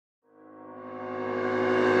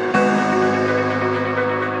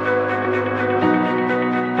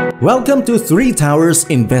Welcome to Three Towers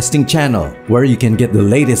Investing Channel, where you can get the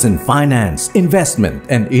latest in finance, investment,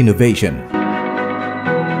 and innovation.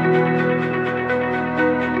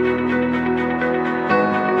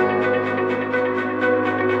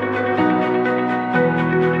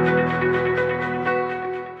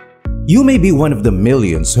 You may be one of the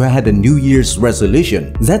millions who had a New Year's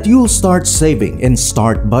resolution that you'll start saving and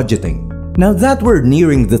start budgeting. Now that we're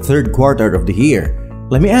nearing the third quarter of the year,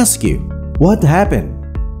 let me ask you, what happened?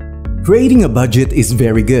 Creating a budget is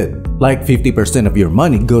very good. Like 50% of your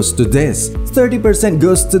money goes to this, 30%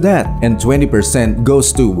 goes to that, and 20%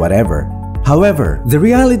 goes to whatever. However, the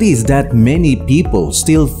reality is that many people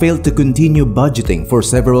still fail to continue budgeting for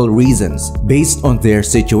several reasons based on their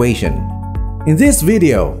situation. In this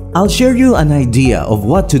video, I'll share you an idea of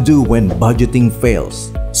what to do when budgeting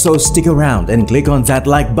fails. So stick around and click on that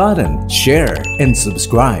like button, share, and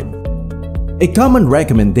subscribe. A common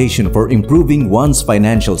recommendation for improving one's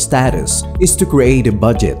financial status is to create a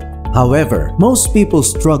budget. However, most people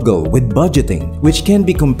struggle with budgeting, which can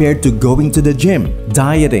be compared to going to the gym,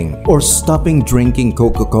 dieting, or stopping drinking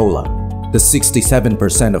Coca-Cola. The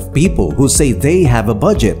 67% of people who say they have a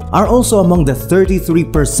budget are also among the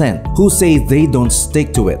 33% who say they don't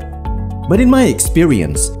stick to it. But in my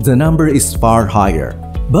experience, the number is far higher.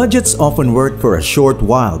 Budgets often work for a short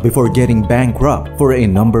while before getting bankrupt for a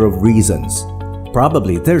number of reasons.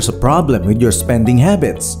 Probably there's a problem with your spending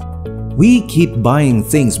habits. We keep buying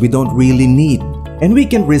things we don't really need, and we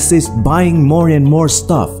can resist buying more and more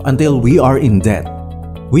stuff until we are in debt.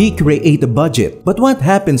 We create a budget, but what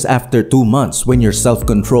happens after 2 months when your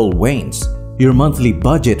self-control wanes? Your monthly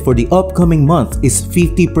budget for the upcoming month is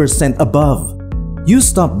 50% above. You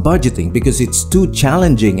stop budgeting because it's too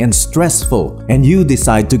challenging and stressful, and you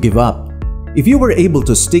decide to give up. If you were able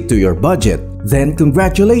to stick to your budget, then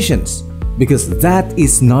congratulations, because that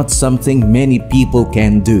is not something many people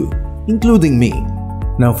can do, including me.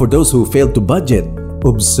 Now, for those who fail to budget,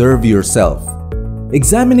 observe yourself.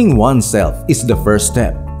 Examining oneself is the first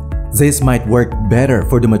step. This might work better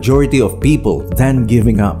for the majority of people than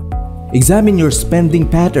giving up. Examine your spending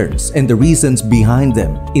patterns and the reasons behind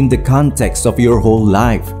them in the context of your whole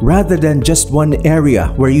life, rather than just one area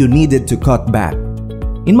where you needed to cut back.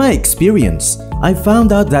 In my experience, I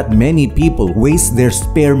found out that many people waste their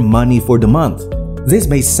spare money for the month. This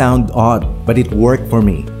may sound odd, but it worked for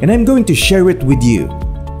me, and I'm going to share it with you.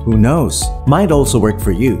 Who knows, might also work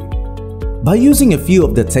for you. By using a few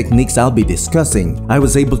of the techniques I'll be discussing, I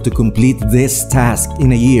was able to complete this task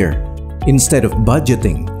in a year. Instead of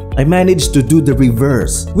budgeting, I managed to do the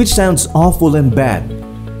reverse, which sounds awful and bad.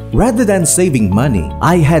 Rather than saving money,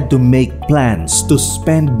 I had to make plans to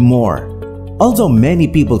spend more. Although many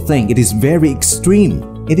people think it is very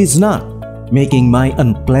extreme, it is not. Making my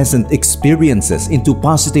unpleasant experiences into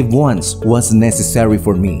positive ones was necessary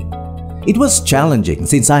for me. It was challenging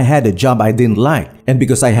since I had a job I didn't like, and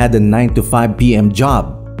because I had a 9 to 5 p.m.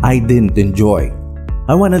 job I didn't enjoy.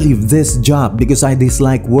 I want to leave this job because I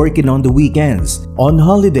dislike working on the weekends, on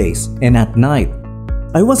holidays, and at night.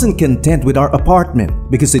 I wasn't content with our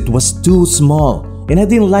apartment because it was too small, and I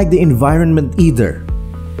didn't like the environment either.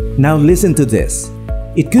 Now listen to this.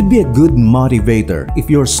 It could be a good motivator if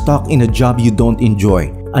you're stuck in a job you don't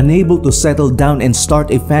enjoy, unable to settle down and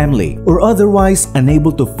start a family, or otherwise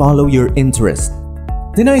unable to follow your interest.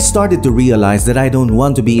 Then I started to realize that I don't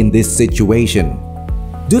want to be in this situation.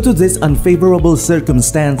 Due to these unfavorable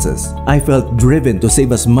circumstances, I felt driven to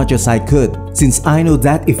save as much as I could, since I know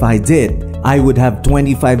that if I did, I would have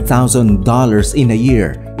 $25,000 in a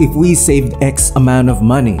year if we saved X amount of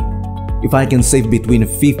money. If I can save between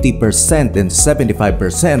 50% and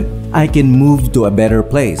 75%, I can move to a better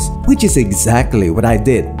place, which is exactly what I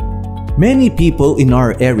did. Many people in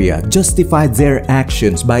our area justified their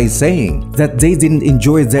actions by saying that they didn't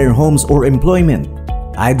enjoy their homes or employment.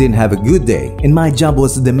 I didn't have a good day and my job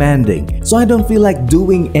was demanding, so I don't feel like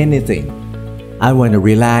doing anything. I want to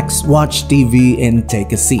relax, watch TV, and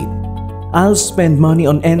take a seat. I'll spend money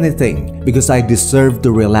on anything because I deserve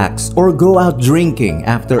to relax or go out drinking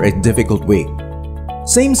after a difficult week.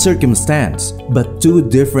 Same circumstance, but two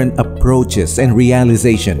different approaches and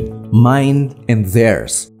realization, mine and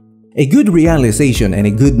theirs. A good realization and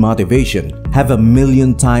a good motivation have a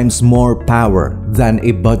million times more power than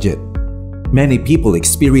a budget. Many people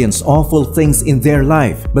experience awful things in their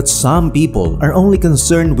life, but some people are only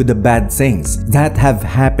concerned with the bad things that have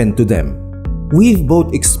happened to them. We've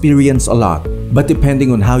both experienced a lot, but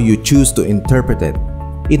depending on how you choose to interpret it,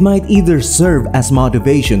 it might either serve as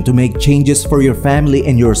motivation to make changes for your family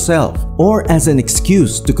and yourself, or as an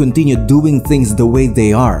excuse to continue doing things the way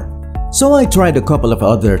they are. So I tried a couple of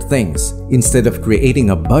other things instead of creating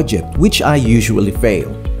a budget, which I usually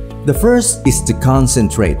fail. The first is to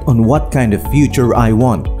concentrate on what kind of future I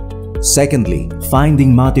want. Secondly,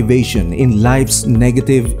 finding motivation in life's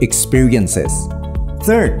negative experiences.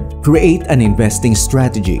 Third, create an investing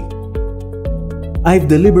strategy. I've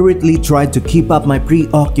deliberately tried to keep up my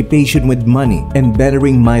preoccupation with money and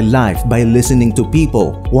bettering my life by listening to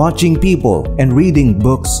people, watching people, and reading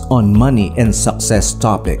books on money and success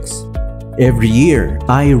topics. Every year,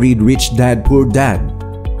 I read Rich Dad Poor Dad.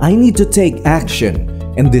 I need to take action,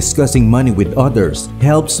 and discussing money with others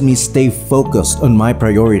helps me stay focused on my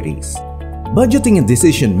priorities. Budgeting and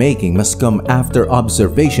decision-making must come after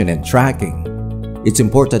observation and tracking. It's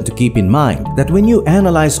important to keep in mind that when you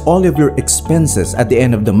analyze all of your expenses at the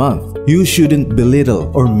end of the month, you shouldn't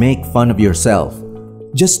belittle or make fun of yourself.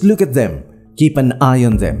 Just look at them, keep an eye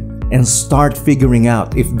on them, and start figuring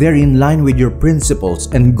out if they're in line with your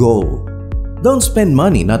principles and goal. Don't spend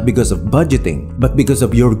money not because of budgeting, but because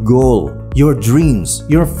of your goal, your dreams,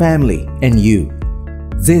 your family, and you.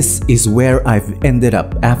 This is where I've ended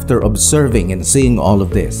up after observing and seeing all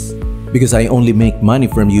of this. Because I only make money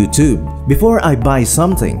from YouTube, before I buy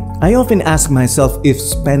something, I often ask myself if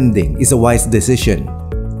spending is a wise decision.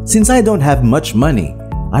 Since I don't have much money,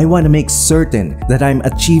 I want to make certain that I'm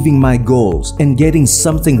achieving my goals and getting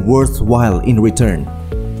something worthwhile in return.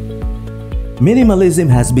 Minimalism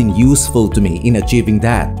has been useful to me in achieving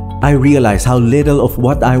that. I realized how little of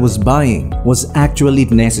what I was buying was actually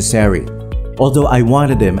necessary. Although I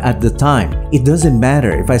wanted them at the time, it doesn't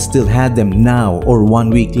matter if I still had them now or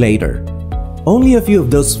 1 week later. Only a few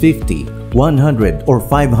of those $50, $100, or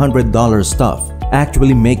 $500 stuff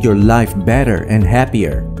actually make your life better and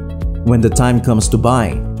happier. When the time comes to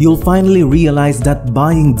buy, you'll finally realize that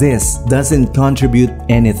buying this doesn't contribute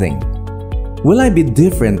anything. Will I be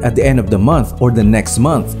different at the end of the month or the next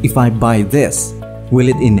month if I buy this? Will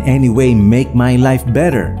it in any way make my life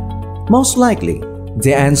better? Most likely,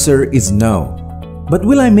 the answer is no. But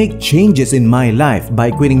will I make changes in my life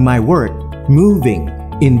by quitting my work, moving,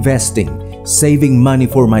 investing, saving money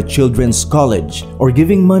for my children's college, or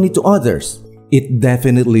giving money to others? It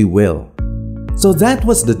definitely will. So that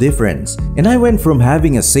was the difference, and I went from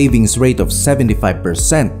having a savings rate of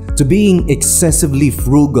 75% to being excessively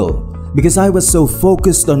frugal because I was so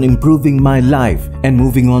focused on improving my life and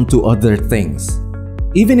moving on to other things.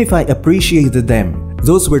 Even if I appreciated them,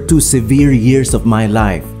 those were 2 severe years of my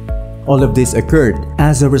life. All of this occurred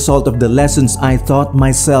as a result of the lessons I taught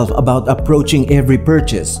myself about approaching every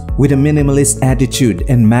purchase with a minimalist attitude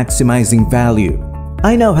and maximizing value.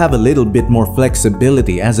 I now have a little bit more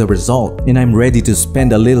flexibility as a result, and I'm ready to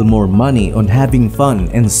spend a little more money on having fun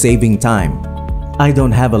and saving time. I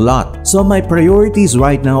don't have a lot, so my priorities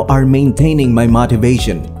right now are maintaining my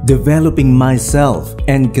motivation, developing myself,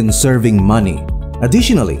 and conserving money.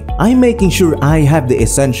 Additionally, I'm making sure I have the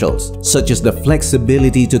essentials, such as the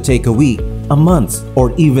flexibility to take a week, a month,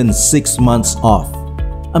 or even 6 months off.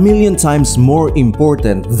 A million times more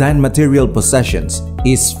important than material possessions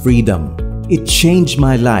is freedom. It changed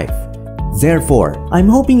my life. Therefore, I'm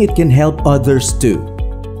hoping it can help others too.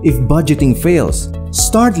 If budgeting fails,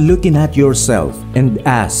 start looking at yourself and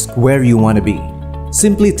ask where you want to be.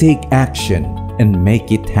 Simply take action and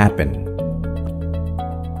make it happen.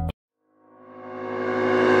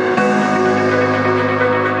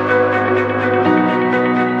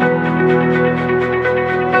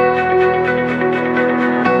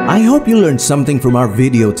 I hope you learned something from our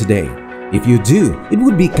video today. If you do, it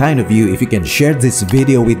would be kind of you if you can share this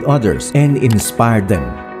video with others and inspire them.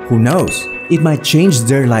 Who knows, it might change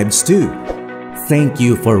their lives too. Thank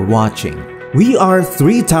you for watching. We are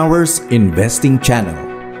 3 Towers Investing Channel.